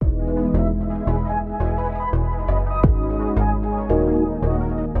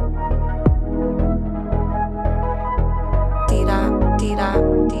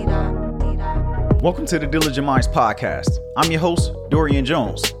Welcome to the Diligent Minds podcast. I'm your host, Dorian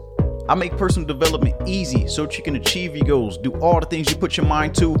Jones. I make personal development easy so that you can achieve your goals, do all the things you put your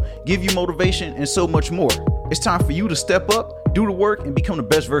mind to, give you motivation, and so much more. It's time for you to step up, do the work, and become the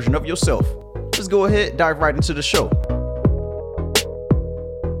best version of yourself. Let's go ahead, dive right into the show.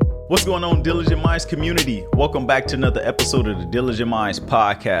 What's going on, Diligent Minds community? Welcome back to another episode of the Diligent Minds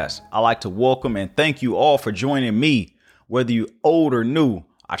podcast. I'd like to welcome and thank you all for joining me, whether you're old or new.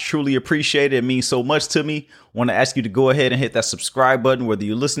 I truly appreciate it. It means so much to me. I want to ask you to go ahead and hit that subscribe button, whether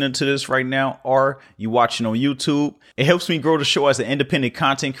you're listening to this right now or you're watching on YouTube. It helps me grow the show as an independent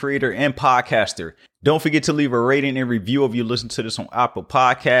content creator and podcaster. Don't forget to leave a rating and review if you listen to this on Apple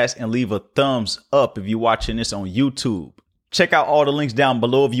Podcasts, and leave a thumbs up if you're watching this on YouTube. Check out all the links down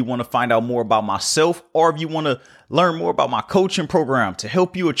below if you want to find out more about myself, or if you want to learn more about my coaching program to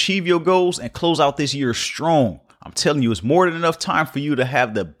help you achieve your goals and close out this year strong. I'm telling you, it's more than enough time for you to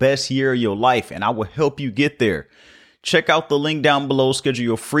have the best year of your life, and I will help you get there. Check out the link down below. Schedule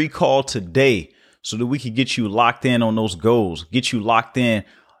your free call today so that we can get you locked in on those goals, get you locked in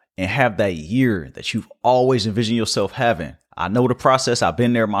and have that year that you've always envisioned yourself having. I know the process. I've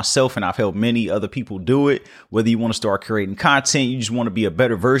been there myself, and I've helped many other people do it. Whether you want to start creating content, you just want to be a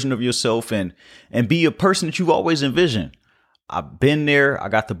better version of yourself and be a person that you've always envisioned. I've been there. I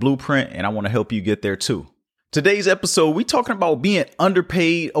got the blueprint, and I want to help you get there too. Today's episode, we talking about being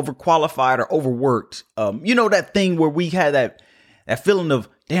underpaid, overqualified, or overworked. That thing where we had that feeling of,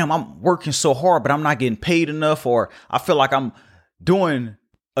 damn, I'm working so hard, but I'm not getting paid enough, or I feel like I'm doing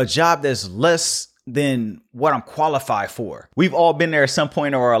a job that's less than what I'm qualified for. We've all been there at some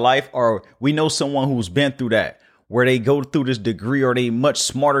point in our life, or we know someone who's been through that, where they go through this degree, or they much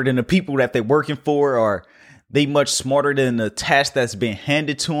smarter than the people that they're working for, or they much smarter than the task that's been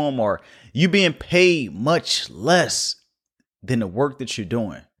handed to them, or you being paid much less than the work that you're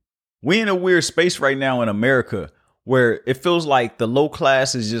doing. We're in a weird space right now in America where it feels like the low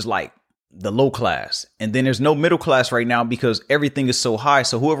class is just like the low class. And then there's no middle class right now because everything is so high.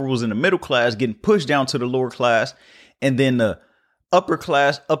 So whoever was in the middle class getting pushed down to the lower class, and then the upper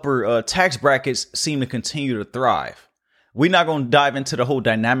tax brackets seem to continue to thrive. We're not going to dive into the whole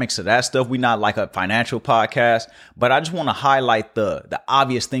dynamics of that stuff. We're not like a financial podcast, but I just want to highlight the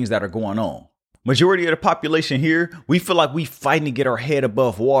obvious things that are going on. Majority of the population here, we feel like we fighting to get our head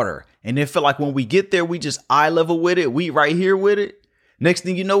above water. And then feel like when we get there, we just eye level with it. We right here with it. Next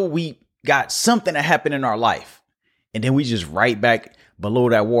thing you know, we got something that happened in our life. And then we just right back below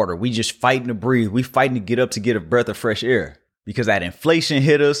that water. We just fighting to breathe. We fighting to get up to get a breath of fresh air. Because that inflation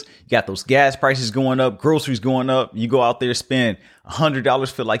hit us, you got those gas prices going up, groceries going up. You go out there, spend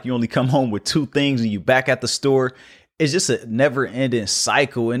 $100, feel like you only come home with two things, and you back at the store. It's just a never ending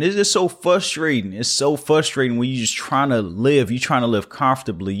cycle. And it's just so frustrating. It's so frustrating when you're just trying to live. You're trying to live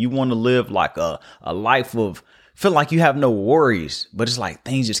comfortably. You want to live like a life of feel like you have no worries. But it's like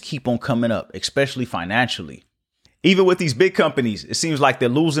things just keep on coming up, especially financially. Even with these big companies, it seems like they're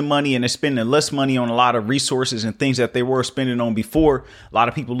losing money and they're spending less money on a lot of resources and things that they were spending on before. A lot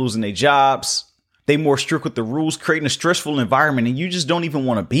of people losing their jobs. They more strict with the rules, creating a stressful environment, and you just don't even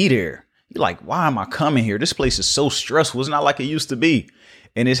want to be there. You're like, why am I coming here? This place is so stressful. It's not like it used to be.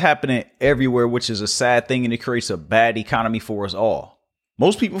 And it's happening everywhere, which is a sad thing, and it creates a bad economy for us all.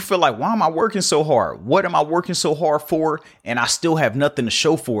 Most people feel like, why am I working so hard? What am I working so hard for? And I still have nothing to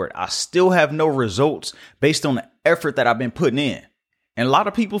show for it. I still have no results based on the effort that I've been putting in. And a lot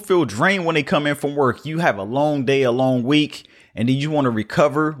of people feel drained when they come in from work. You have a long day, a long week, and then you want to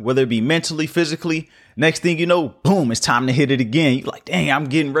recover, whether it be mentally, physically. Next thing you know, boom, it's time to hit it again. You're like, dang, I'm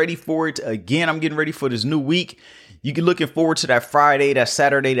getting ready for it again. I'm getting ready for this new week. You get looking forward to that Friday, that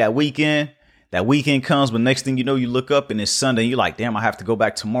Saturday, that weekend. That weekend comes, but next thing you know, you look up and it's Sunday. And you're like, damn, I have to go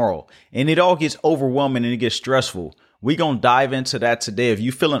back tomorrow. And it all gets overwhelming and it gets stressful. We're going to dive into that today. If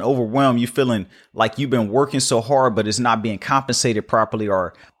you're feeling overwhelmed, you're feeling like you've been working so hard, but it's not being compensated properly,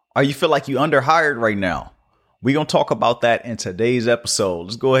 or you feel like you're underhired right now. We're going to talk about that in today's episode.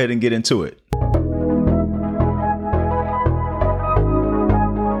 Let's go ahead and get into it.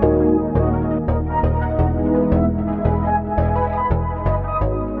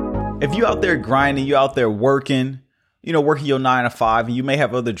 If you're out there grinding, you're out there working your 9 to 5, and you may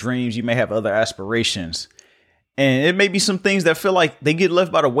have other dreams, you may have other aspirations. And it may be some things that feel like they get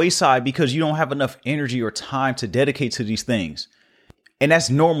left by the wayside because you don't have enough energy or time to dedicate to these things. And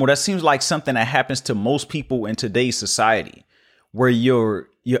that's normal. That seems like something that happens to most people in today's society, where your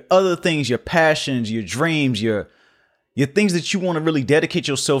other things, your passions, your dreams, your things that you want to really dedicate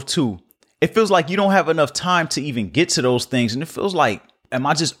yourself to, it feels like you don't have enough time to even get to those things. And it feels like am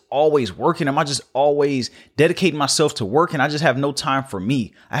I just always working? Am I just always dedicating myself to work? And I just have no time for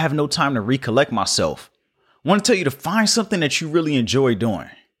me. I have no time to recollect myself. I want to tell you to find something that you really enjoy doing.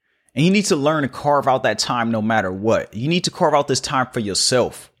 And you need to learn to carve out that time no matter what. You need to carve out this time for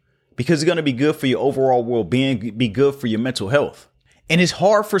yourself because it's going to be good for your overall well-being, be good for your mental health. And it's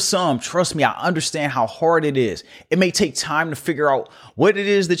hard for some. Trust me, I understand how hard it is. It may take time to figure out what it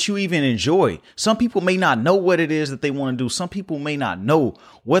is that you even enjoy. Some people may not know what it is that they want to do. Some people may not know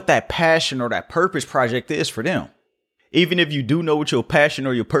what that passion or that purpose project is for them. Even if you do know what your passion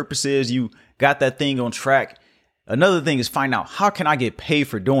or your purpose is, you got that thing on track. Another thing is find out, how can I get paid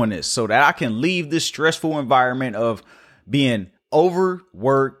for doing this so that I can leave this stressful environment of being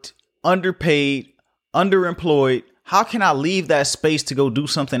overworked, underpaid, underemployed. How can I leave that space to go do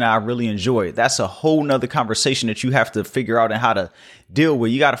something that I really enjoy? That's a whole nother conversation that you have to figure out and how to deal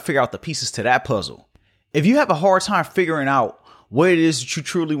with. You got to figure out the pieces to that puzzle. If you have a hard time figuring out what it is that you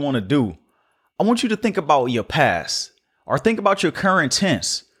truly want to do, I want you to think about your past or think about your current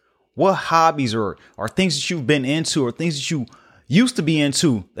tense. What hobbies or things that you've been into or things that you used to be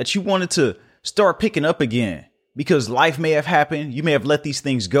into that you wanted to start picking up again? Because life may have happened. You may have let these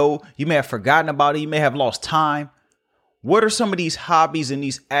things go. You may have forgotten about it. You may have lost time. What are some of these hobbies and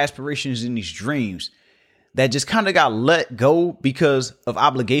these aspirations and these dreams that just kind of got let go because of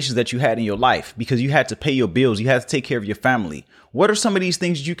obligations that you had in your life, because you had to pay your bills, you had to take care of your family? What are some of these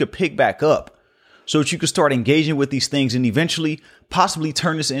things you could pick back up so that you could start engaging with these things and eventually possibly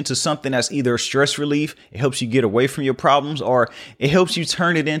turn this into something that's either stress relief, it helps you get away from your problems, or it helps you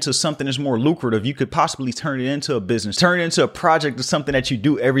turn it into something that's more lucrative? You could possibly turn it into a business, turn it into a project or something that you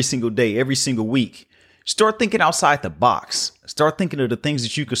do every single day, every single week. Start thinking outside the box. Start thinking of the things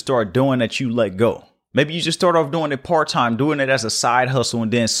that you could start doing that you let go. Maybe you just start off doing it part-time, doing it as a side hustle,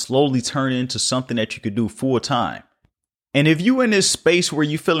 and then slowly turn it into something that you could do full-time. And if you in this space where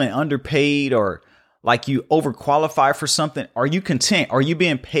you feeling underpaid or like you overqualified for something, are you content? Are you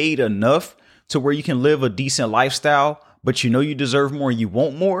being paid enough to where you can live a decent lifestyle, but you know you deserve more and you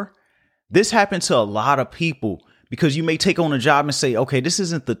want more? This happened to a lot of people. Because you may take on a job and say, okay, this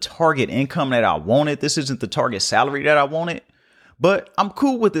isn't the target income that I wanted. This isn't the target salary that I wanted, but I'm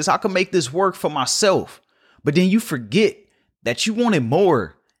cool with this. I can make this work for myself. But then you forget that you wanted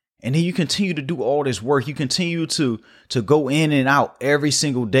more. And then you continue to do all this work. You continue to go in and out every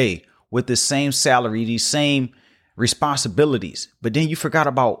single day with the same salary, these same responsibilities. But then you forgot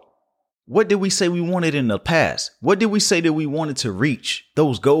about, what did we say we wanted in the past? What did we say that we wanted to reach?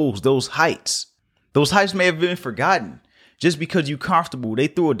 Those goals, those heights. Those heights may have been forgotten just because you're comfortable. They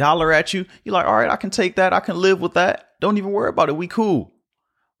threw $1 at you. You're like, all right, I can take that. I can live with that. Don't even worry about it. We cool.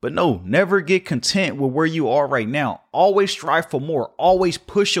 But no, never get content with where you are right now. Always strive for more. Always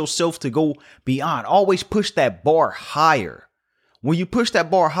push yourself to go beyond. Always push that bar higher. When you push that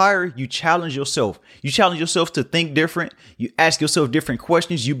bar higher, you challenge yourself. You challenge yourself to think different. You ask yourself different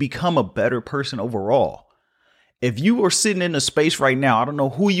questions. You become a better person overall. If you are sitting in a space right now, I don't know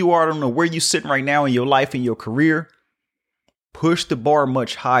who you are, I don't know where you're sitting right now in your life, in your career, push the bar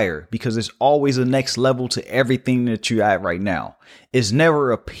much higher because there's always a next level to everything that you're at right now. It's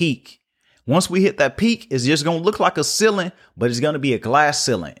never a peak. Once we hit that peak, it's just going to look like a ceiling, but it's going to be a glass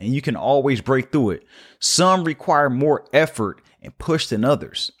ceiling and you can always break through it. Some require more effort and push than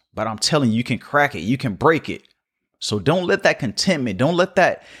others, but I'm telling you, you can crack it. You can break it. So don't let that contentment, don't let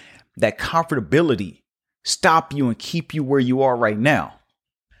that comfortability stop you and keep you where you are right now.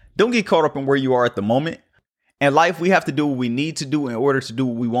 Don't get caught up in where you are at the moment. In life, we have to do what we need to do in order to do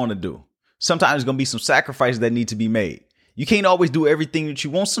what we want to do. Sometimes there's going to be some sacrifices that need to be made. You can't always do everything that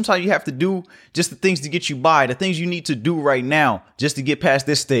you want. Sometimes you have to do just the things to get you by, the things you need to do right now just to get past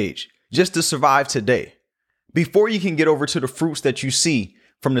this stage, just to survive today, before you can get over to the fruits that you see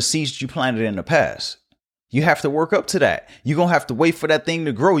from the seeds that you planted in the past. You have to work up to that. You're going to have to wait for that thing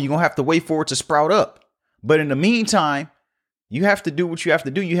to grow. You're going to have to wait for it to sprout up. But in the meantime, you have to do what you have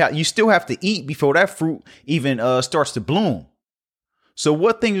to do. You still have to eat before that fruit even starts to bloom. So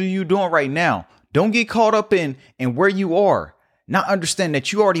what things are you doing right now? Don't get caught up in where you are. Not understand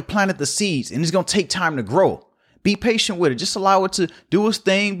that you already planted the seeds and it's going to take time to grow. Be patient with it. Just allow it to do its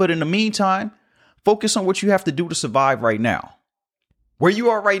thing. But in the meantime, focus on what you have to do to survive right now. Where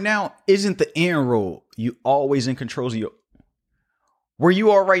you are right now isn't the end road. You always in control of Where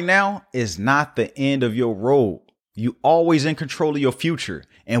you are right now is not the end of your road. You always in control of your future.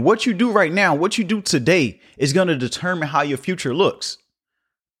 And what you do right now, what you do today is going to determine how your future looks.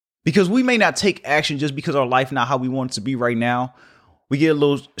 Because we may not take action just because our life not how we want it to be right now. We get a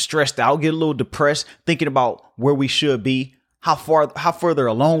little stressed out, get a little depressed, thinking about where we should be, how further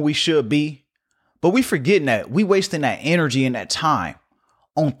along we should be. But we forgetting that we wasting that energy and that time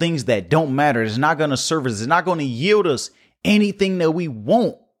on things that don't matter. It's not going to serve us. It's not going to yield us anything that we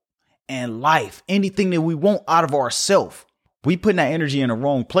want in life, anything that we want out of ourselves. We putting that energy in the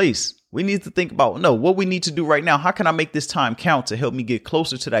wrong place. We need to think about, no, what we need to do right now. How can I make this time count to help me get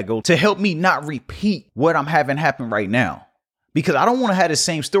closer to that goal, to help me not repeat what I'm having happen right now? Because I don't want to have the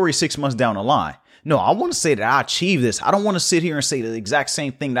same story 6 months down the line. No, I want to say that I achieved this. I don't want to sit here and say the exact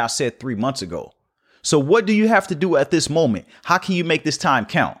same thing that I said 3 months ago. So what do you have to do at this moment? How can you make this time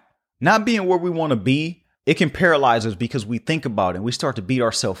count? Not being where we want to be, it can paralyze us because we think about it and we start to beat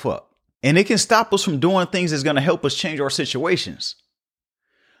ourselves up. And it can stop us from doing things that's going to help us change our situations.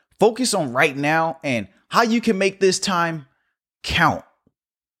 Focus on right now and how you can make this time count.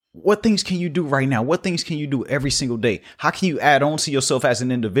 What things can you do right now? What things can you do every single day? How can you add on to yourself as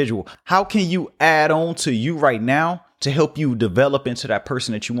an individual? How can you add on to you right now to help you develop into that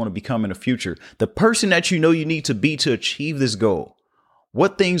person that you want to become in the future? The person that you know you need to be to achieve this goal.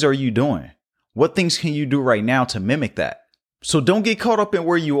 What things are you doing? What things can you do right now to mimic that? So don't get caught up in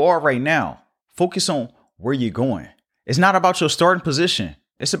where you are right now. Focus on where you're going. It's not about your starting position.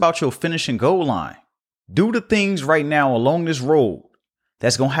 It's about your finishing goal line. Do the things right now along this road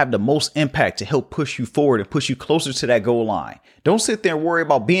that's going to have the most impact to help push you forward and push you closer to that goal line. Don't sit there and worry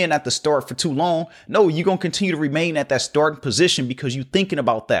about being at the start for too long. No, you're going to continue to remain at that starting position because you're thinking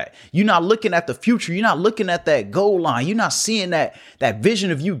about that. You're not looking at the future. You're not looking at that goal line. You're not seeing that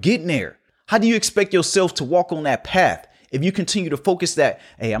vision of you getting there. How do you expect yourself to walk on that path if you continue to focus that,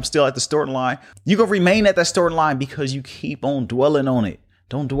 hey, I'm still at the starting line? You're going to remain at that starting line because you keep on dwelling on it.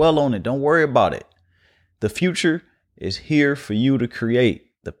 Don't dwell on it. Don't worry about it. The future is here for you to create.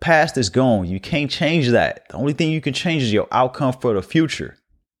 The past is gone. You can't change that. The only thing you can change is your outcome for the future.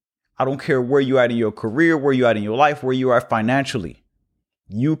 I don't care where you're at in your career, where you're at in your life, where you are financially.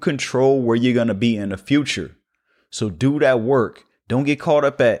 You control where you're going to be in the future. So do that work. Don't get caught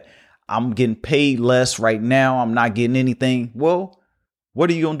up at, I'm getting paid less right now. I'm not getting anything. Well, what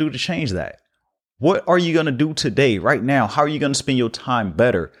are you going to do to change that? What are you going to do today, right now? How are you going to spend your time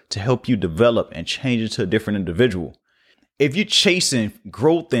better to help you develop and change into a different individual? If you're chasing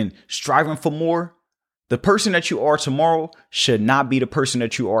growth and striving for more, the person that you are tomorrow should not be the person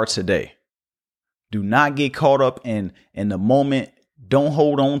that you are today. Do not get caught up in the moment. Don't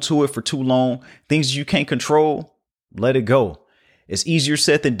hold on to it for too long. Things you can't control, let it go. It's easier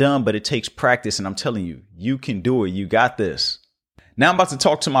said than done, but it takes practice. And I'm telling you, you can do it. You got this. Now I'm about to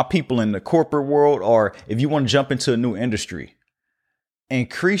talk to my people in the corporate world, or if you want to jump into a new industry.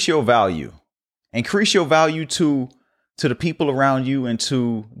 Increase your value. Increase your value to the people around you and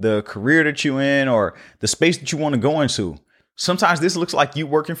to the career that you're in or the space that you want to go into. Sometimes this looks like you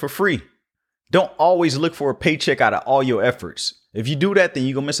working for free. Don't always look for a paycheck out of all your efforts. If you do that, then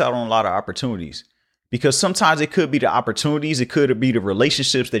you're going to miss out on a lot of opportunities, because sometimes it could be the opportunities. It could be the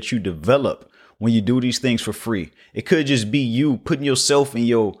relationships that you develop when you do these things for free. It could just be you putting yourself and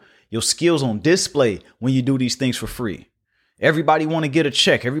your skills on display when you do these things for free. Everybody want to get a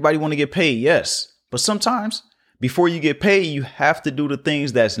check. Everybody want to get paid. Yes. But sometimes before you get paid, you have to do the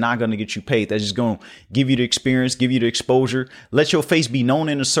things that's not going to get you paid. That's just going to give you the experience, give you the exposure. Let your face be known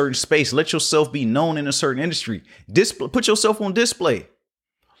in a certain space. Let yourself be known in a certain industry. Put yourself on display.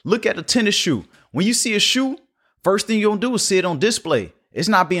 Look at a tennis shoe. When you see a shoe, first thing you're going to do is see it on display. It's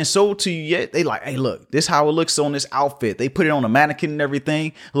not being sold to you yet. They like, hey, look, this how it looks on this outfit. They put it on a mannequin and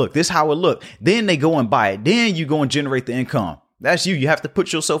everything. Look, this how it look. Then they go and buy it. Then you go and generate the income. That's you. You have to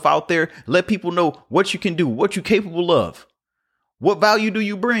put yourself out there. Let people know what you can do, what you're capable of. What value do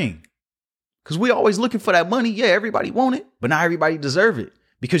you bring? Because we're always looking for that money. Yeah, everybody want it, but not everybody deserve it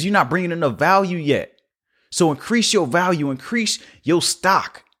because you're not bringing enough value yet. So increase your value, increase your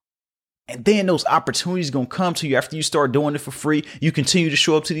stock. And then those opportunities going to come to you after you start doing it for free. You continue to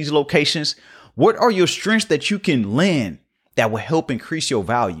show up to these locations. What are your strengths that you can lend that will help increase your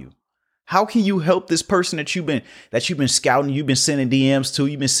value? How can you help this person that you've been scouting, you've been sending DMs to,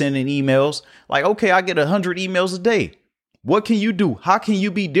 you've been sending emails? Like, okay, I get 100 emails a day. What can you do? How can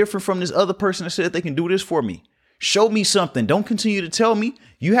you be different from this other person that said they can do this for me? Show me something. Don't continue to tell me.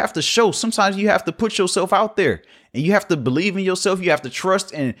 You have to show. Sometimes you have to put yourself out there and you have to believe in yourself. You have to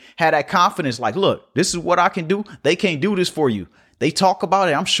trust and have that confidence. Like, look, this is what I can do. They can't do this for you. They talk about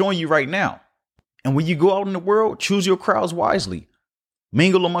it. I'm showing you right now. And when you go out in the world, choose your crowds wisely.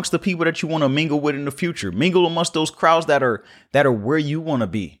 Mingle amongst the people that you want to mingle with in the future. Mingle amongst those crowds that are where you want to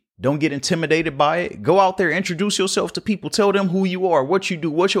be. Don't get intimidated by it. Go out there, introduce yourself to people. Tell them who you are, what you do,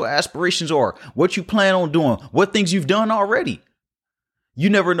 what your aspirations are, what you plan on doing, what things you've done already.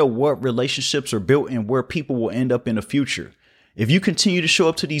 You never know what relationships are built and where people will end up in the future. If you continue to show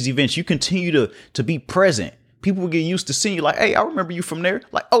up to these events, you continue to be present, People will get used to seeing you like, hey, I remember you from there.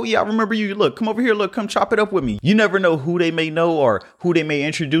 Like, oh, yeah, I remember you. Look, come over here. Look, come chop it up with me. You never know who they may know or who they may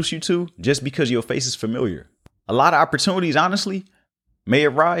introduce you to just because your face is familiar. A lot of opportunities, honestly, may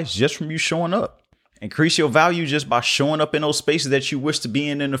arise just from you showing up. Increase your value just by showing up in those spaces that you wish to be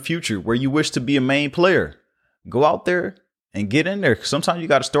in the future, where you wish to be a main player. Go out there and get in there. Sometimes you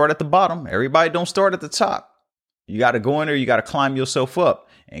got to start at the bottom. Everybody don't start at the top. You got to go in there. You got to climb yourself up.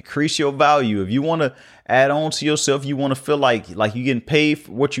 Increase your value. If you want to add on to yourself, you want to feel like you're getting paid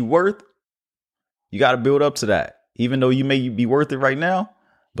for what you're worth, you got to build up to that. Even though you may be worth it right now,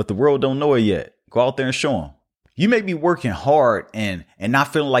 but the world don't know it yet. Go out there and show them. You may be working hard and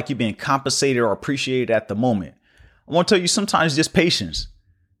not feeling like you're being compensated or appreciated at the moment. I want to tell you, sometimes just patience.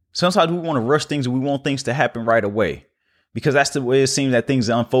 Sometimes we want to rush things and we want things to happen right away because that's the way it seems that things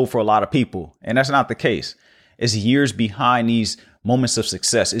unfold for a lot of people. And that's not the case. It's years behind these moments of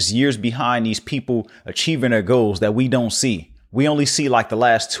success. It's years behind these people achieving their goals that we don't see. We only see like the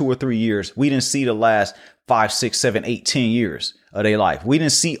last 2 or 3 years. We didn't see the last 5, 6, 7, 8, 10 years of their life. We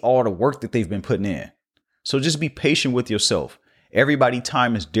didn't see all the work that they've been putting in. So just be patient with yourself. Everybody's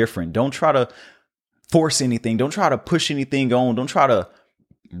time is different. Don't try to force anything. Don't try to push anything on. Don't try to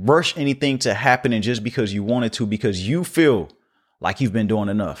rush anything to happen and just because you want it to, because you feel like you've been doing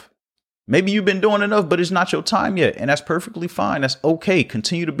enough. Maybe you've been doing enough, but it's not your time yet. And that's perfectly fine. That's okay.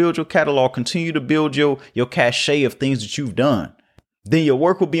 Continue to build your catalog. Continue to build your cachet of things that you've done. Then your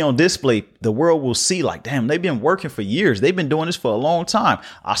work will be on display. The world will see like, damn, they've been working for years. They've been doing this for a long time.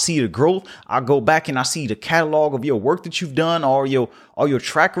 I see the growth. I go back and I see the catalog of your work that you've done, all your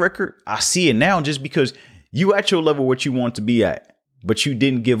track record. I see it now just because you at your level what you want to be at, but you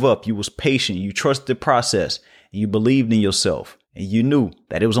didn't give up. You was patient. You trusted the process and you believed in yourself. And you knew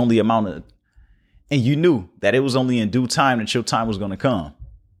that it was only in due time that your time was going to come.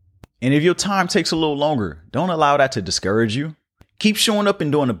 And if your time takes a little longer, don't allow that to discourage you. Keep showing up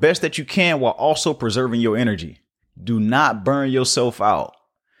and doing the best that you can while also preserving your energy. Do not burn yourself out.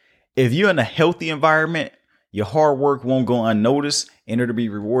 If you're in a healthy environment, your hard work won't go unnoticed and it'll be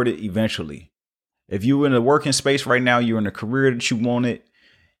rewarded eventually. If you're in a working space right now, you're in a career that you wanted,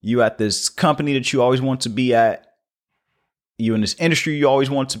 you at this company that you always want to be at, you're in this industry you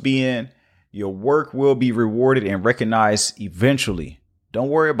always want to be in, your work will be rewarded and recognized eventually. Don't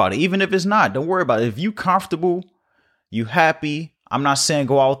worry about it. Even if it's not, don't worry about it. If you comfortable, you happy, I'm not saying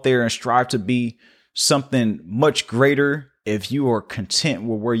go out there and strive to be something much greater if you are content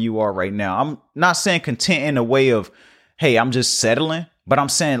with where you are right now. I'm not saying content in a way of, hey, I'm just settling. But I'm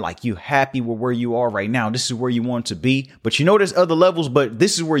saying like you happy with where you are right now. This is where you want to be. But you know there's other levels, but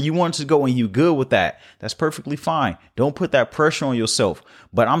this is where you want to go and you good with that. That's perfectly fine. Don't put that pressure on yourself.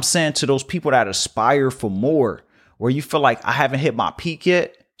 But I'm saying to those people that aspire for more, where you feel like I haven't hit my peak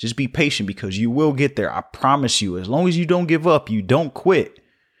yet, just be patient because you will get there. I promise you. As long as you don't give up, you don't quit.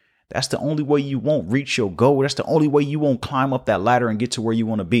 That's the only way you won't reach your goal. That's the only way you won't climb up that ladder and get to where you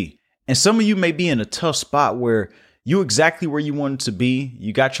want to be. And some of you may be in a tough spot where you exactly where you wanted to be.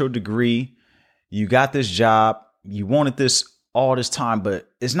 You got your degree. You got this job. You wanted this all this time, but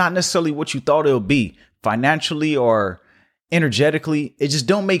it's not necessarily what you thought it would be financially or energetically. It just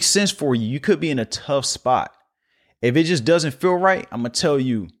don't make sense for you. You could be in a tough spot. If it just doesn't feel right, I'm going to tell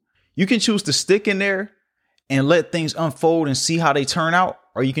you, you can choose to stick in there and let things unfold and see how they turn out,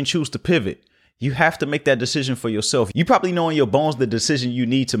 or you can choose to pivot. You have to make that decision for yourself. You probably know in your bones the decision you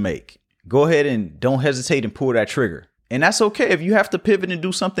need to make. Go ahead and don't hesitate and pull that trigger. And that's okay. If you have to pivot and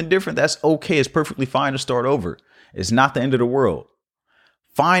do something different, that's okay. It's perfectly fine to start over. It's not the end of the world.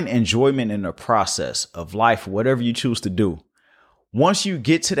 Find enjoyment in the process of life, whatever you choose to do. Once you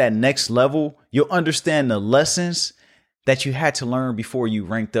get to that next level, you'll understand the lessons that you had to learn before you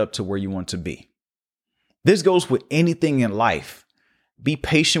ranked up to where you want to be. This goes with anything in life. Be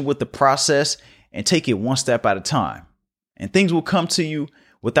patient with the process and take it one step at a time. And things will come to you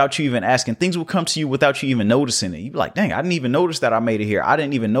without you even asking. Things will come to you without you even noticing it. You're like, dang, I didn't even notice that I made it here. I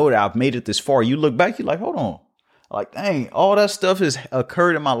didn't even know that I've made it this far. You look back, you're like, hold on. Like, dang, all that stuff has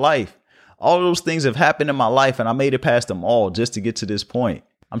occurred in my life. All those things have happened in my life and I made it past them all just to get to this point.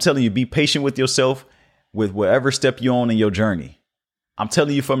 I'm telling you, be patient with yourself with whatever step you're on in your journey. I'm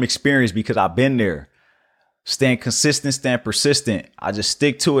telling you from experience because I've been there. Staying consistent, staying persistent. I just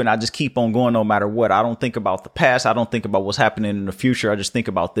stick to it and I just keep on going no matter what. I don't think about the past. I don't think about what's happening in the future. I just think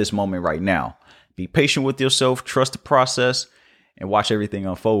about this moment right now. Be patient with yourself, trust the process, and watch everything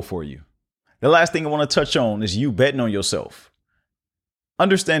unfold for you. The last thing I want to touch on is you betting on yourself.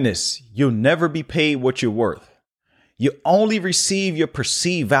 Understand this. You'll never be paid what you're worth. You only receive your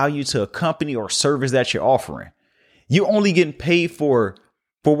perceived value to a company or service that you're offering. You only getting paid for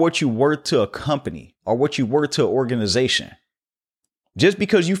for what you're worth to a company or what you're worth to an organization. Just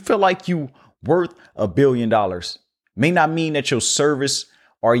because you feel like you worth $1 billion may not mean that your service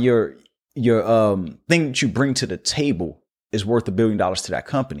or your thing that you bring to the table is worth $1 billion to that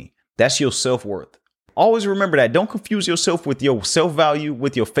company. That's your self-worth. Always remember that. Don't confuse yourself with your self-value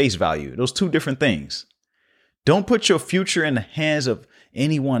with your face value. Those two different things. Don't put your future in the hands of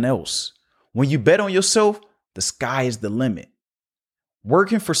anyone else. When you bet on yourself, the sky is the limit.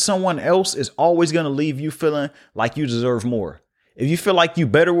 Working for someone else is always going to leave you feeling like you deserve more. If you feel like you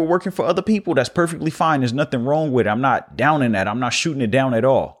better with working for other people, that's perfectly fine. There's nothing wrong with it. I'm not down in that. I'm not shooting it down at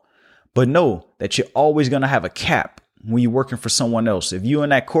all. But know that you're always going to have a cap when you're working for someone else. If you're in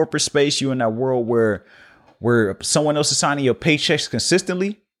that corporate space, you're in that world where someone else is signing your paychecks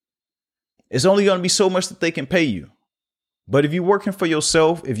consistently, it's only going to be so much that they can pay you. But if you're working for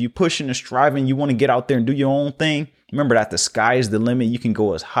yourself, if you're pushing and striving, you want to get out there and do your own thing, remember that the sky is the limit. You can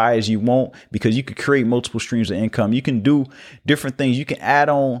go as high as you want because you can create multiple streams of income. You can do different things. You can add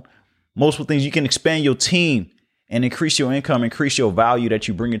on multiple things. You can expand your team and increase your income, increase your value that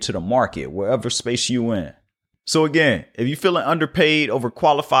you bring into the market, wherever space you in. So again, if you're feeling underpaid,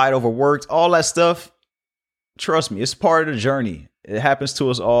 overqualified, overworked, all that stuff, trust me, it's part of the journey. It happens to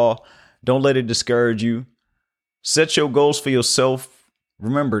us all. Don't let it discourage you. Set your goals for yourself.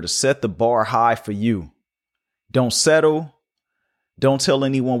 Remember to set the bar high for you. Don't settle. Don't tell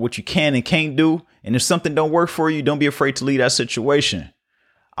anyone what you can and can't do. And if something don't work for you, don't be afraid to leave that situation.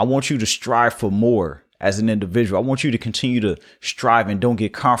 I want you to strive for more as an individual. I want you to continue to strive and don't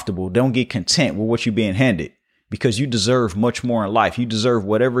get comfortable. Don't get content with what you're being handed. Because you deserve much more in life. You deserve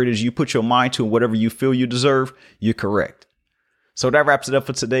whatever it is you put your mind to and whatever you feel you deserve, you're correct. So that wraps it up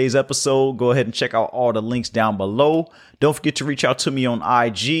for today's episode. Go ahead and check out all the links down below. Don't forget to reach out to me on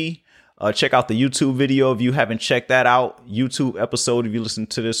IG. Check out the YouTube video if you haven't checked that out. YouTube episode, if you listen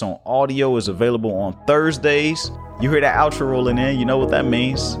to this on audio, is available on Thursdays. You hear that outro rolling in, you know what that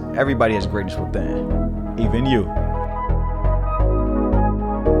means. Everybody has greatness within, even you.